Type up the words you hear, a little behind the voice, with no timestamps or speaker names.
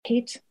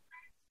Kate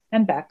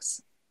and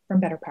Bex from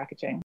Better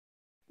Packaging.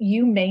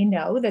 You may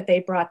know that they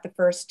brought the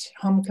first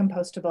home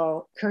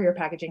compostable courier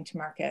packaging to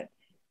market.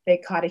 They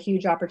caught a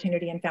huge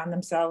opportunity and found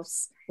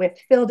themselves with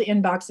filled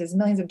inboxes,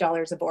 millions of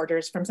dollars of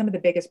orders from some of the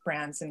biggest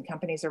brands and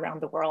companies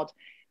around the world,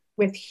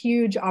 with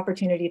huge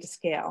opportunity to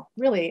scale.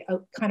 Really a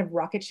kind of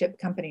rocket ship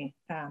company.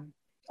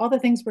 All the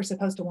things we're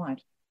supposed to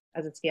want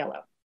as a scale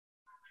up.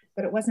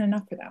 But it wasn't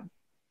enough for them.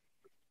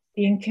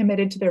 Being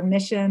committed to their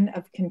mission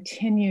of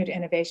continued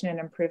innovation and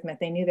improvement,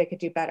 they knew they could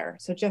do better.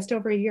 So just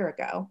over a year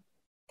ago,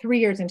 3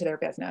 years into their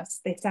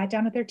business, they sat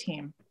down with their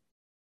team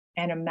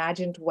and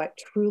imagined what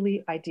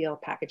truly ideal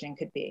packaging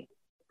could be.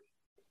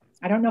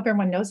 I don't know if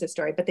everyone knows this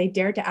story, but they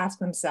dared to ask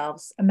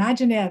themselves,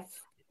 imagine if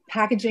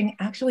packaging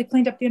actually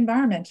cleaned up the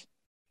environment.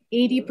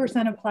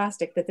 80% of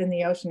plastic that's in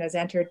the ocean has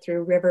entered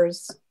through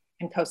rivers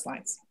and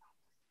coastlines.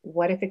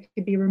 What if it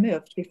could be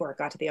removed before it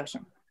got to the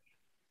ocean?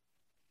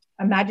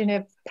 Imagine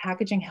if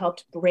packaging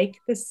helped break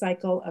the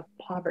cycle of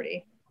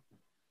poverty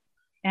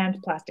and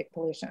plastic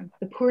pollution.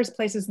 The poorest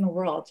places in the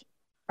world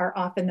are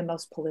often the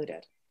most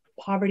polluted.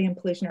 Poverty and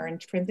pollution are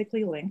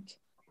intrinsically linked.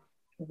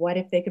 What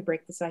if they could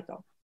break the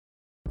cycle?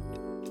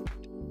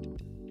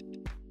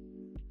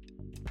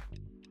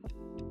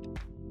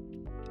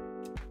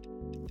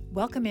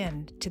 Welcome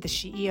in to the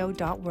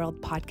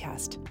SheEO.world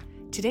podcast.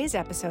 Today's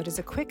episode is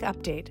a quick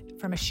update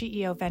from a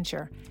SheEO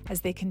venture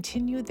as they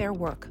continue their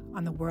work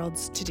on the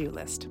world's to-do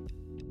list.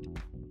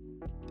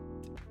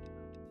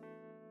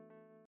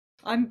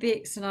 I'm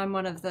Bex and I'm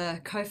one of the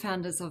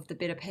co-founders of the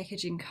Better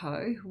Packaging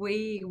Co.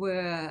 We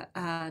were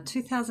a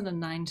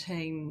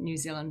 2019 New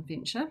Zealand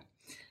venture,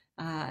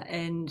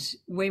 and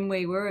when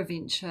we were a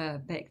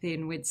venture back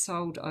then, we'd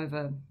sold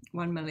over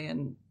 1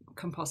 million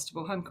home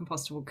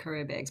compostable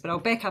courier bags. But I'll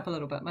back up a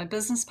little bit. My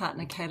business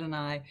partner Kat and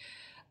I,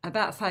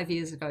 about 5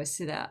 years ago,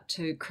 set out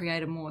to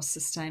create a more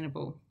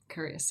sustainable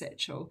courier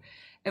satchel,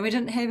 and we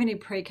didn't have any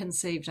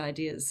preconceived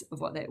ideas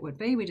of what that would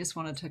be. We just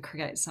wanted to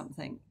create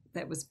something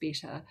that was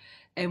better,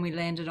 and we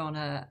landed on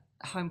a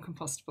home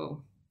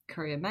compostable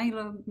courier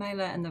mailer,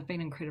 and they've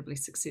been incredibly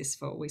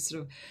successful. We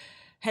sort of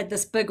had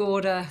this big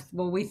order.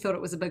 Well, we thought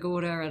it was a big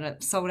order, and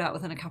it sold out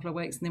within a couple of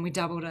weeks, and then we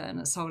doubled it and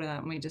it sold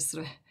out, and we just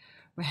sort of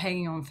were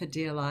hanging on for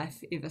dear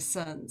life ever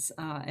since.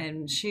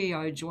 And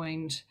SheEO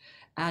joined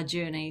our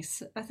journey,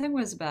 I think it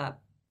was about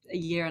a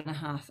year and a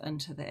half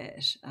into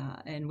that,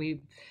 and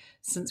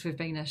since we've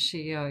been a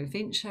SheEO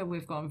venture,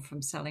 we've gone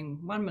from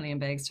selling 1 million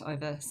bags to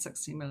over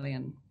 60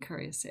 million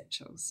courier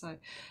satchels. So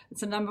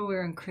it's a number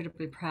we're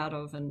incredibly proud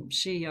of, and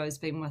SheEO's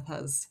been with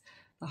us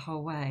the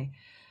whole way.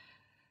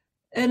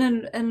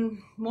 And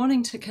in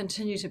wanting to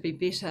continue to be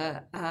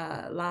better,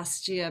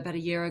 last year, about a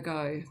year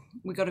ago,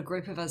 we got a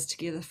group of us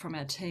together from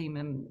our team,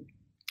 and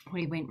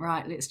we went,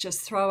 right, let's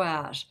just throw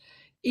out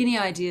any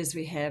ideas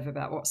we have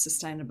about what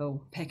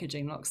sustainable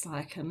packaging looks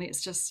like, and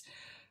let's just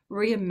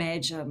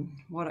reimagine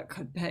what it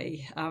could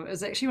be. It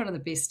was actually one of the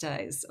best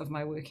days of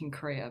my working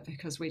career,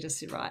 because we just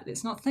said, right,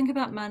 let's not think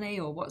about money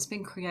or what's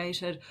been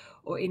created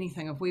or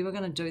anything. If we were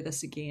going to do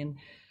this again,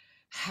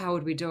 how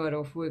would we do it?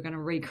 Or if we were going to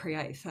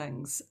recreate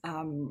things.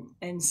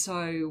 And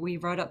so we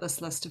wrote up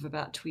this list of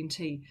about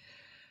 20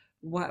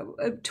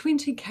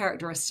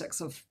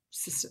 characteristics of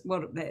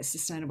what that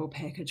sustainable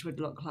package would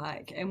look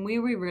like. And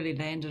where we really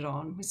landed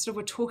on, we sort of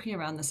were talking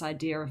around this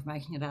idea of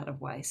making it out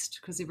of waste,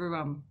 because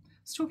everyone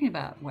was talking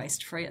about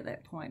waste free at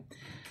that point.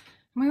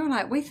 And we were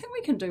like, we think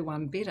we can do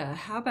one better.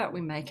 How about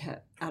we make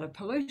it out of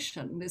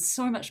pollution? There's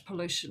so much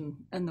pollution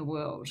in the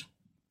world.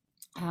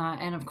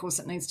 And of course,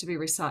 it needs to be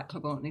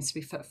recyclable. It needs to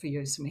be fit for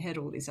use. And we had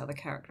all these other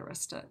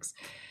characteristics.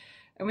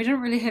 And we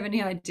didn't really have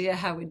any idea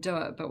how we'd do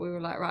it, but we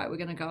were like, right, we're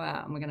going to go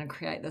out and we're going to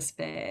create this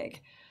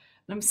bag.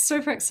 And I'm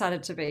super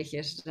excited to be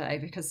here today,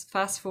 because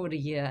fast forward a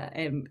year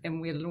and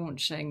we're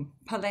launching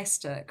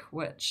Plastic,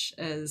 which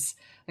is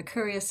a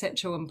courier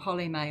satchel and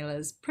poly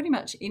mailers, pretty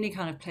much any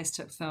kind of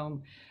plastic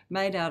film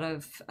made out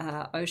of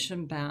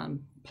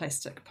ocean-bound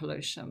plastic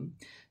pollution.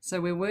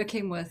 So we're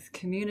working with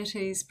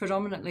communities,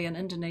 predominantly in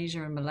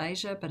Indonesia and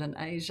Malaysia, but in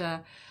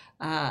Asia,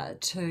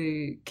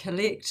 to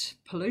collect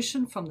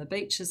pollution from the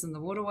beaches and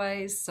the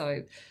waterways.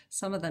 So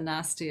some of the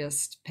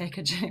nastiest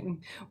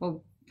packaging,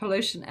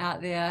 pollution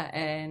out there,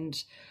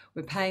 and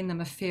we're paying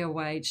them a fair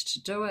wage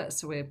to do it.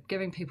 So we're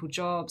giving people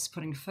jobs,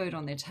 putting food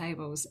on their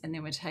tables, and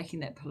then we're taking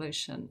that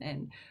pollution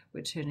and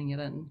we're turning it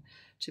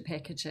into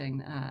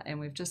packaging. And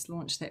we've just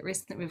launched that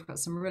recently. We've got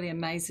some really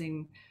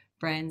amazing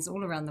brands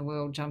all around the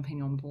world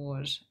jumping on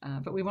board.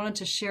 But we wanted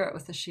to share it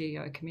with the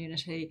SheEO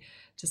community,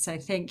 to say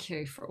thank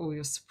you for all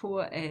your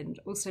support, and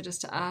also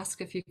just to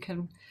ask if you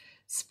can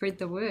spread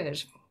the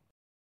word.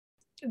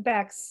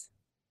 Bex,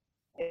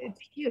 it's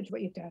huge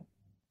what you've done.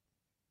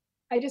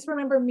 I just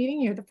remember meeting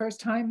you the first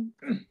time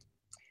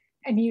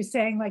and you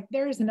saying, like,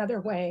 there is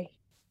another way.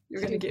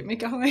 You're going to get me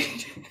going.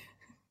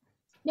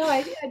 No,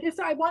 I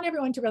want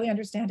everyone to really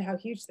understand how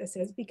huge this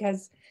is,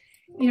 because,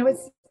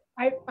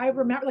 I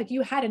remember, like,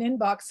 you had an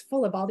inbox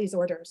full of all these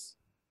orders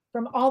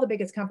from all the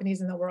biggest companies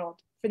in the world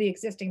for the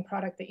existing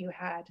product that you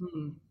had.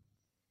 Mm-hmm.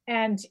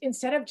 And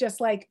instead of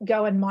just like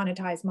go and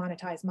monetize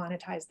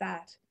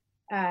that,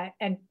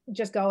 and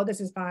just go, oh, this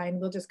is fine,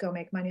 we'll just go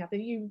make money off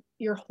it.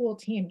 Your whole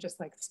team just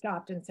like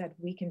stopped and said,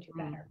 we can do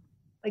better.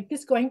 Like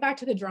this, going back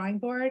to the drawing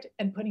board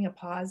and putting a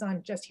pause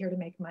on just here to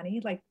make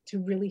money, like to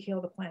really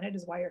heal the planet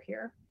is why you're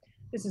here.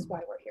 This is why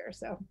we're here.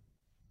 So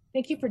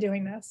thank you for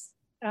doing this.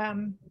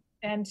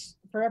 And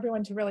for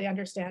everyone to really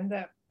understand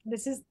that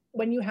this is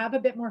when you have a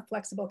bit more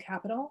flexible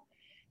capital,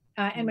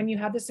 and when you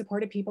have the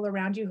support of people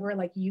around you who are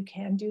like, you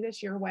can do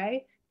this your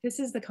way, this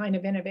is the kind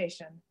of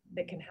innovation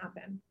that can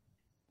happen.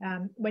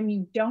 When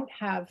you don't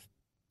have,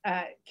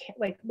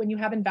 like when you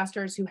have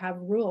investors who have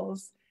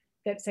rules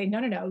that say,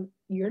 no,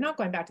 you're not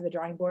going back to the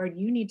drawing board.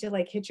 You need to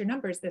like hit your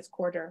numbers this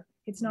quarter.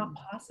 It's not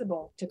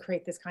possible to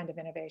create this kind of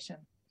innovation.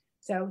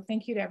 So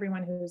thank you to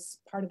everyone who's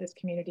part of this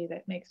community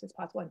that makes this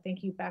possible. And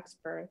thank you, Bex,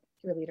 for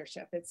your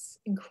leadership. It's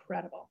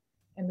incredible.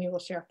 And we will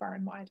share far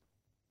and wide.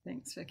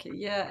 Thanks, Vicky.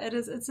 Yeah, it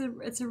is. It's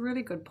a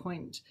really good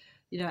point.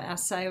 You know, our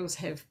sales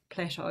have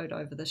plateaued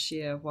over this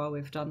year while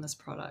we've done this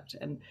product,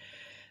 and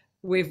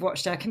we've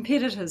watched our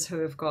competitors who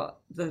have got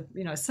the,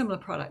 you know, similar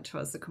product to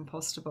us, the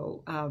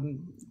compostable,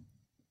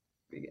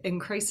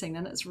 increasing,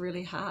 and it's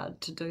really hard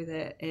to do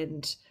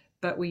that.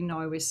 But we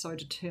know we're so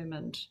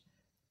determined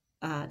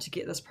to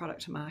get this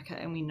product to market,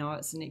 and we know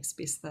it's the next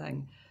best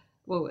thing.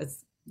 Well,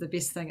 it's the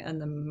best thing in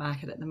the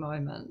market at the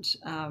moment.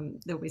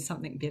 There'll be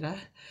something better.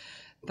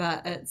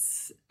 But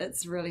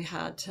it's really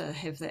hard to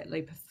have that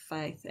leap of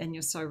faith. And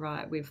you're so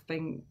right. We've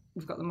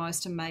got the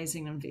most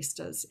amazing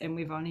investors, and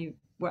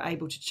we're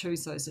able to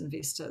choose those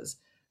investors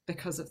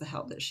because of the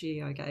help that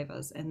SheEO gave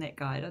us and that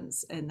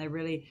guidance. And they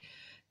really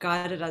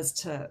guided us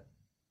to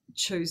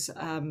choose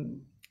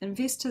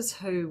investors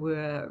who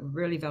were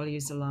really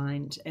values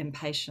aligned and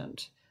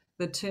patient.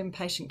 The term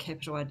patient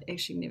capital I'd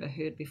actually never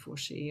heard before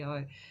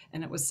SheEO,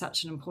 and it was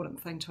such an important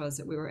thing to us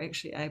that we were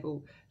actually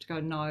able to go,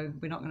 no,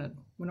 we're not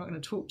going to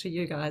talk to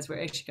you guys.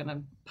 We're actually going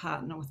to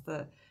partner with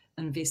the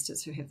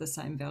investors who have the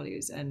same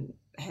values and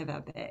have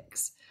our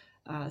backs.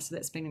 So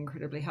that's been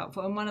incredibly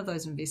helpful. And one of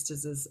those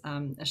investors is a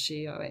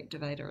SheEO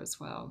activator as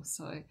well.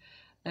 So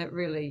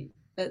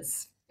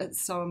it's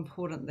so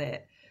important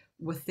that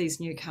with these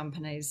new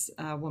companies,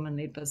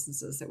 women-led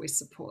businesses, that we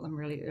support them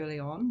really early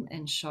on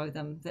and show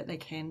them that they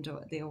can do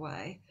it their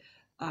way.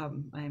 I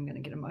am going to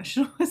get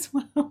emotional as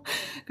well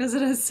because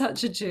it is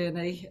such a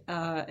journey,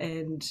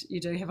 and you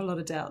do have a lot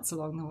of doubts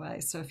along the way.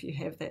 So if you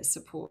have that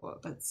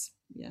support, it's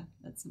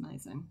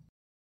amazing.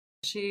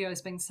 SheEO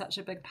has been such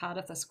a big part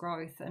of this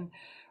growth and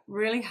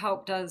really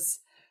helped us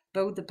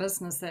build the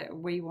business that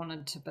we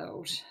wanted to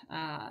build,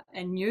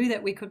 and knew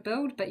that we could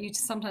build, but you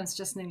sometimes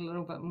just need a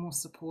little bit more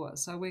support.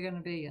 So we're going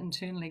to be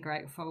internally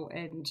grateful.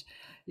 And,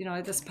 you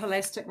know, this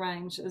Pelastic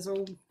range is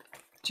all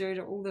due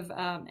to all the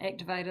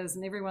activators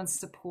and everyone's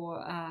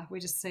support.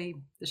 We just see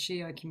the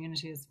SheEO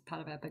community as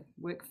part of our big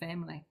work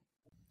family.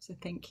 So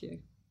thank you.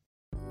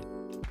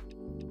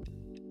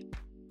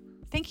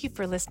 Thank you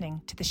for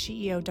listening to the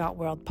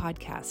SheEO.world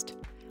podcast.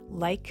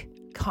 Like,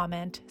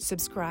 comment,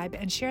 subscribe,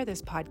 and share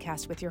this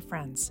podcast with your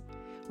friends.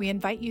 We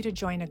invite you to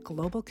join a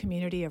global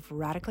community of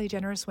radically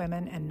generous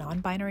women and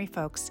non-binary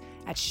folks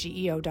at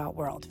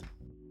SheEO.world.